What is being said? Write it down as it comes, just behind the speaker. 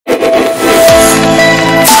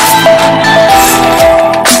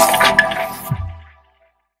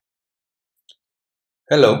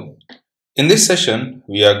Hello. In this session,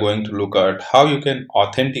 we are going to look at how you can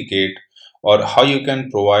authenticate or how you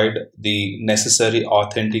can provide the necessary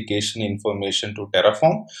authentication information to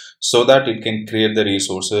Terraform so that it can create the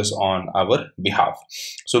resources on our behalf.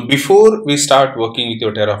 So before we start working with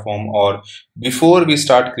your Terraform or before we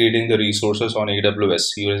start creating the resources on AWS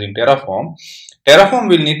using Terraform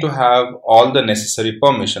will need to have all the necessary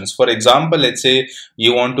permissions. For example, let's say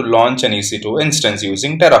you want to launch an EC2 instance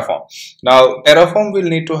using Terraform. Now, Terraform will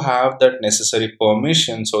need to have that necessary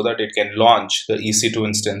permission so that it can launch the EC2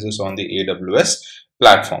 instances on the AWS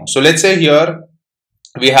platform. So let's say here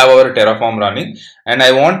we have our Terraform running and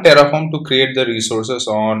I want Terraform to create the resources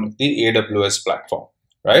on the AWS platform.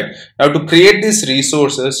 Right now, to create these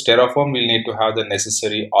resources, Terraform will need to have the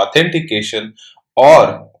necessary authentication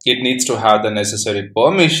or it needs to have the necessary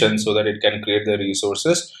permission so that it can create the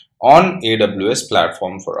resources on AWS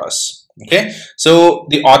platform for us. Okay, so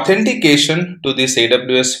the authentication to this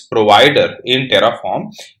AWS provider in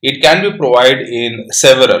Terraform, it can be provided in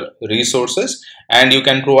several resources and you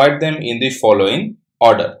can provide them in the following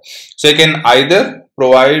order. So you can either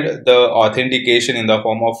provide the authentication in the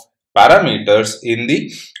form of parameters in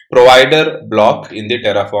the provider block in the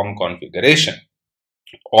Terraform configuration,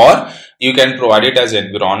 or you can provide it as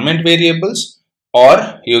environment variables,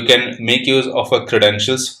 or you can make use of a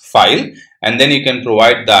credentials file and then you can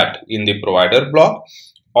provide that in the provider block,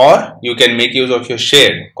 or you can make use of your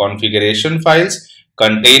shared configuration files,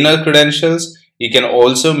 container credentials. You can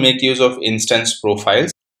also make use of instance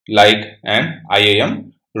profiles like an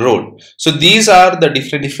IAM role. So these are the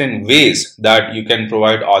different ways that you can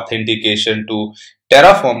provide authentication to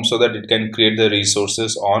Terraform so that it can create the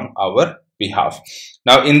resources on our behalf.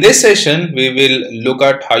 Now in this session, we will look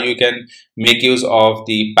at how you can make use of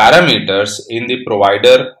the parameters in the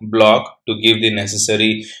provider block to give the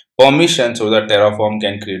necessary permission so that Terraform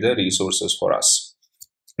can create the resources for us.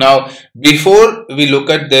 Now, before we look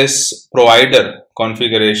at this provider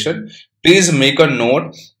configuration, please make a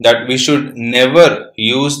note that we should never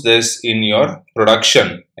use this in your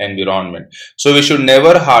production environment. So we should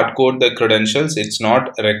never hard code the credentials. It's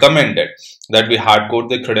not recommended that we hard code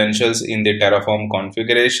the credentials in the Terraform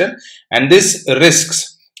configuration, and this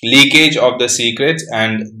risks leakage of the secrets,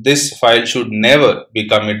 and this file should never be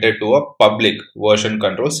committed to a public version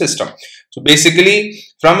control system. So basically,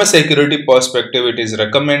 from a security perspective, it is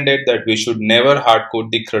recommended that we should never hard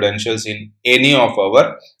code the credentials in any of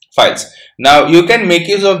our files. Now you can make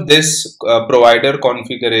use of this provider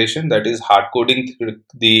configuration, that is hard coding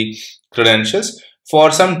the credentials,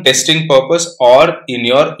 for some testing purpose or in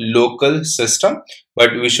your local system,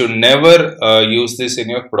 but we should never use this in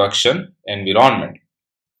your production environment.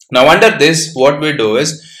 Now under this, what we do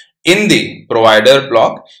is in the provider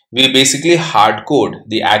block, we basically hard code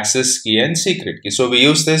the access key and secret key. So we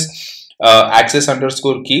use this access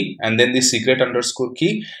underscore key and then the secret underscore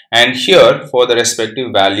key, and here for the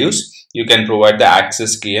respective values you can provide the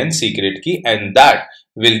access key and secret key, and that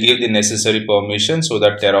will give the necessary permission so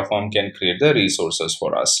that Terraform can create the resources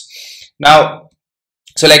for us. Now,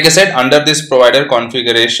 so like I said, under this provider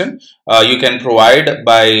configuration, you can provide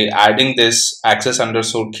by adding this access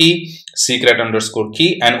underscore key, secret underscore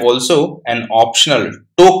key, and also an optional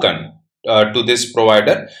token to this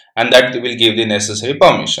provider, and that will give the necessary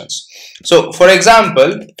permissions. So for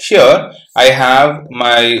example, here I have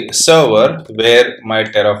my server where my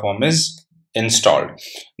Terraform is installed.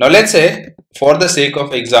 Now let's say for the sake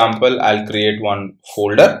of example, I'll create one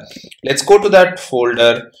folder. Let's go to that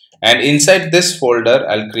folder, and inside this folder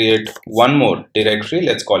I'll create one more directory.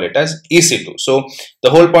 Let's call it as EC2. So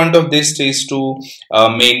the whole point of this is to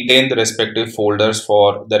maintain the respective folders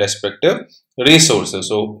for the respective resources.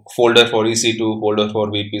 So folder for EC2, folder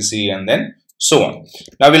for VPC, and then so on.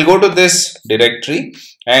 Now we'll go to this directory,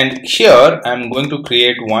 and here I'm going to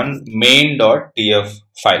create one main.tf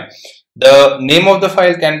file. The name of the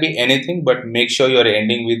file can be anything, but make sure you're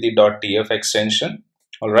ending with the .tf extension.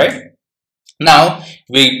 All right. Now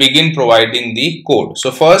we begin providing the code.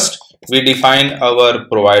 So first we define our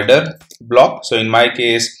provider block. So in my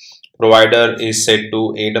case, provider is set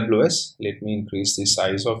to AWS. Let me increase the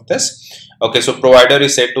size of this. Okay, so provider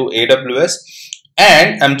is set to AWS,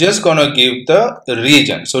 and I'm just gonna give the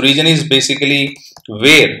region. So region is basically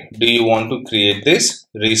where do you want to create this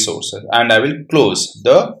resources, and I will close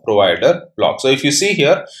the provider block. So if you see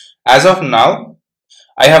here, as of now,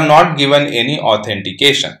 I have not given any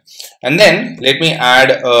authentication. And then let me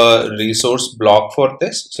add a resource block for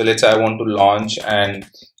this. So let's say I want to launch an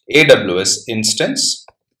AWS instance,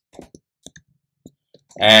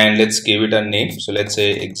 and let's give it a name. So let's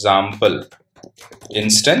say example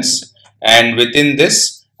instance, and within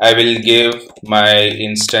this I will give my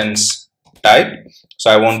instance type. So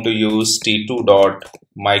I want to use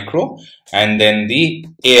t2.micro and then the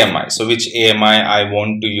AMI. So which AMI I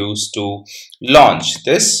want to use to launch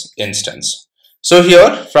this instance. So here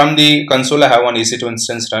from the console I have one EC2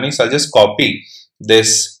 instance running. So I'll just copy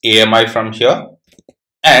this AMI from here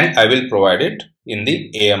and I will provide it in the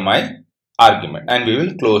AMI argument, and we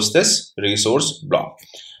will close this resource block.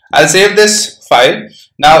 I'll save this file.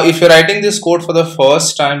 Now if you're writing this code for the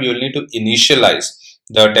first time, you'll need to initialize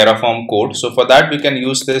the Terraform code. So for that we can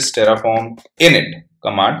use this Terraform init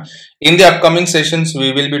command. In the upcoming sessions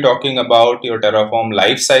we will be talking about your Terraform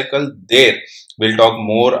lifecycle. There we'll talk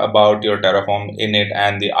more about your Terraform init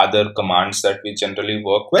and the other commands that we generally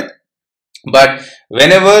work with. But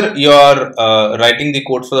whenever you're writing the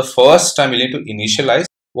code for the first time, you need to initialize.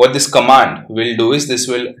 What this command will do is this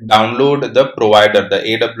will download the provider, the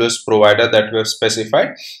AWS provider that we have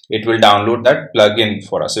specified. It will download that plugin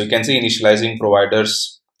for us. So you can see initializing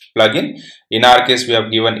providers plugin. In our case, we have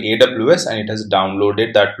given AWS and it has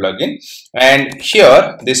downloaded that plugin. And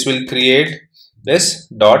here, this will create this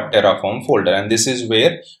 .terraform folder, and this is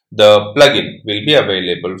where the plugin will be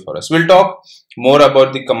available for us. We'll talk more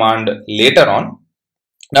about the command later on.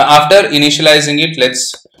 Now after initializing it,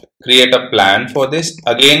 let's create a plan for this.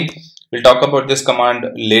 Again, we'll talk about this command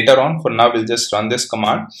later on. For now, we'll just run this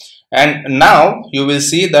command, and now you will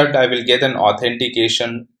see that I will get an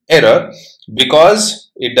authentication error because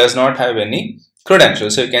it does not have any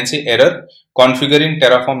credentials. So you can see error configuring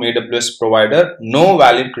Terraform AWS provider, no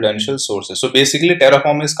valid credential sources. So basically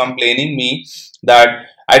Terraform is complaining me that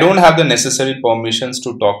I don't have the necessary permissions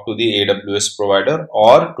to talk to the AWS provider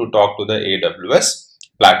or to talk to the AWS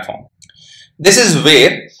platform. This is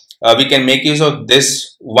where we can make use of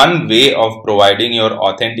this one way of providing your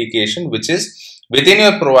authentication, which is within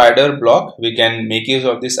your provider block, we can make use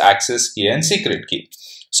of this access key and secret key.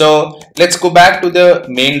 So let's go back to the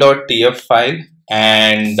main.tf file,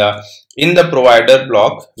 and in the provider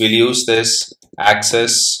block, we'll use this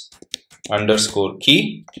access underscore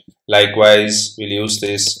key. Likewise, we'll use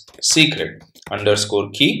this secret underscore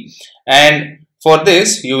key. And for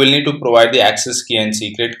this, you will need to provide the access key and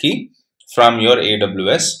secret key from your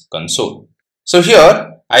AWS console. So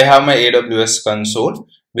here, I have my AWS console.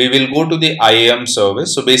 We will go to the IAM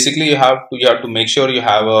service. So basically, you have to make sure you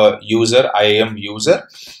have a user, IAM user,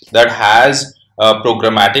 that has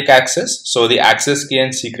programmatic access. So the access key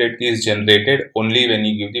and secret key is generated only when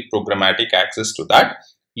you give the programmatic access to that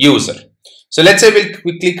user. So let's say we'll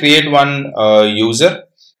quickly create one user.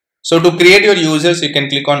 So to create your users, you can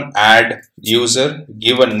click on add user,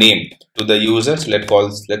 give a name to the user. So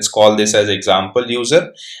let's call this as example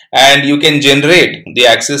user, and you can generate the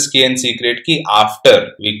access key and secret key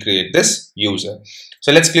after we create this user.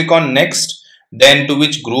 So let's click on next. Then to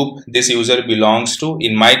which group this user belongs to.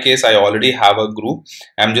 In my case, I already have a group.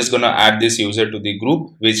 I'm just going to add this user to the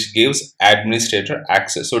group, which gives administrator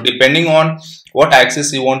access. So depending on what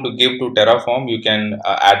access you want to give to Terraform, you can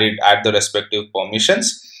add the respective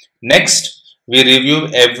permissions. Next, we review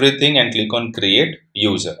everything and click on create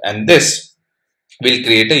user, and this will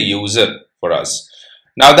create a user for us.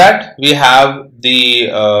 Now that we have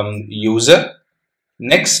the user,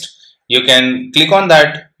 next you can click on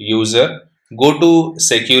that user, go to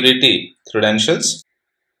security credentials.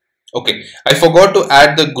 Okay, I forgot to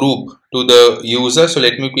add the group to the user, so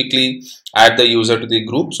let me quickly add the user to the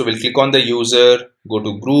group. So we'll click on the user, go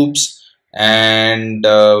to groups, and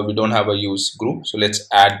we don't have a use group, so let's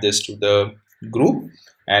add this to the group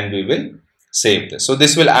and we will save this. So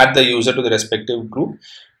this will add the user to the respective group.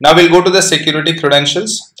 Now we'll go to the security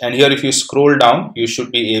credentials, and here if you scroll down, you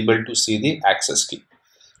should be able to see the access key.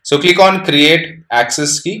 So click on create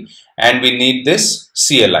access key, and we need this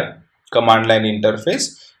CLI, command line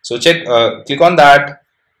interface. So click on that,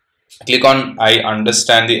 click on I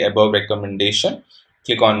understand the above recommendation,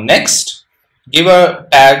 click on next, give a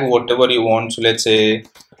tag whatever you want. So let's say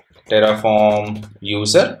Terraform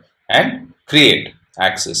user and create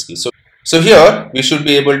access key. So here we should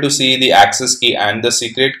be able to see the access key and the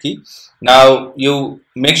secret key. Now you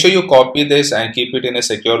make sure you copy this and keep it in a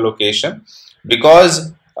secure location,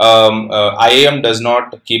 because IAM does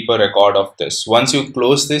not keep a record of this. Once you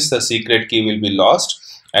close this, the secret key will be lost,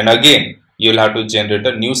 and again you'll have to generate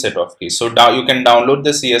a new set of keys. So now you can download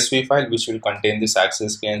the CSV file which will contain this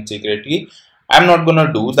access key and secret key. I'm not going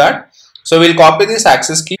to do that. So we'll copy this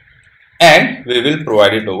access key and we will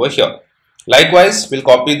provide it over here. Likewise, we'll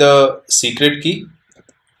copy the secret key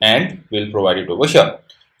and we'll provide it over here.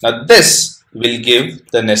 Now this will give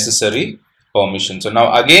the necessary permission. So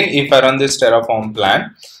now again, if I run this Terraform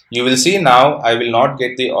plan, you will see now I will not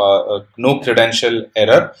get the no credential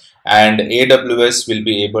error, and AWS will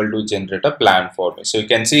be able to generate a plan for me. So you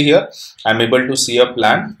can see here I'm able to see a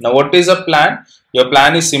plan. Now what is a plan? Your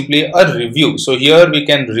plan is simply a review. So here we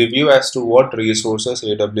can review as to what resources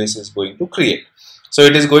AWS is going to create. So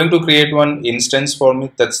it is going to create one instance for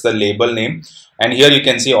me, that's the label name, and here you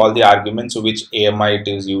can see all the arguments, so which AMI it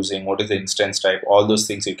is using, what is the instance type, all those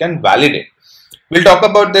things you can validate. We'll talk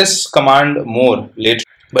about this command more later,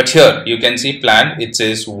 but here you can see plan, it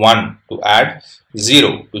says 1 to add,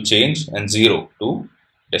 0 to change, and 0 to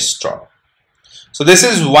destroy. So this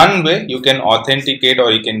is one way you can authenticate,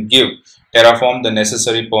 or you can give Terraform the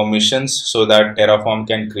necessary permissions so that Terraform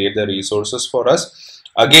can create the resources for us.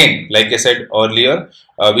 Again, like I said earlier,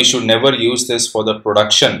 we should never use this for the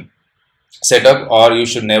production setup, or you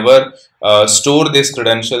should never store these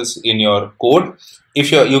credentials in your code.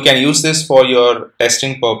 If you can use this for your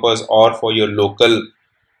testing purpose or for your local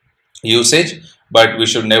usage, but we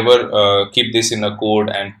should never keep this in a code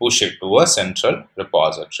and push it to a central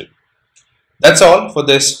repository. That's all for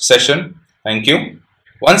this session. Thank you.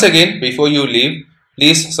 Once again, before you leave,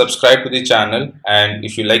 please subscribe to the channel, and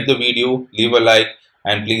if you like the video, leave a like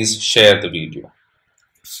and please share the video.